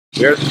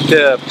We're at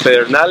the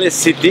Pedernales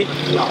city.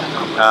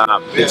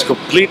 It's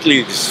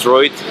completely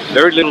destroyed,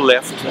 very little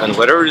left, and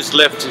whatever is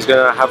left is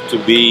going to have to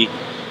be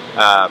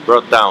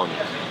brought down.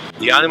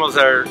 The animals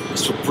are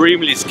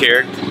supremely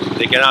scared.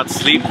 They cannot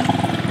sleep.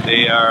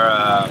 They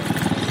are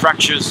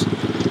fractious.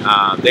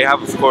 They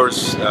have, of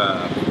course,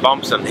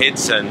 bumps and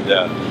hits, and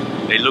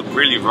they look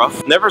really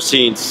rough. Never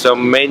seen so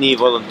many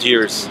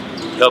volunteers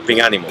helping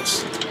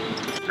animals.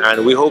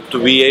 And we hope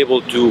to be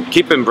able to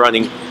keep them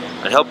running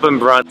and help them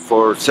run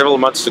for several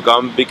months to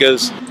come,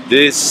 because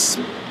this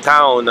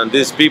town and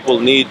these people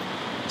need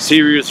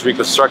serious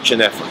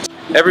reconstruction efforts.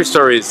 Every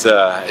story is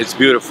it's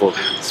beautiful,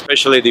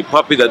 especially the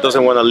puppy that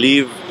doesn't want to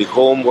leave the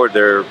home where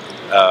their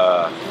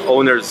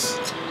owners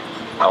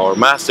or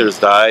masters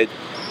died,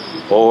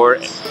 or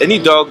any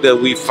dog that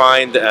we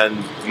find and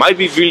might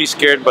be really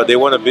scared, but they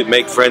want to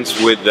make friends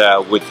with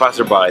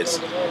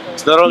passerbys.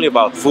 It's not only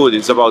about food,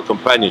 it's about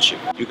companionship.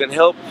 You can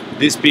help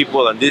these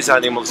people and these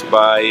animals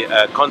by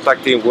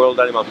contacting World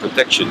Animal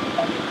Protection.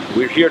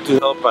 We're here to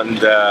help, and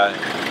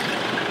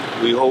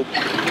we hope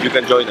you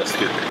can join us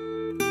too.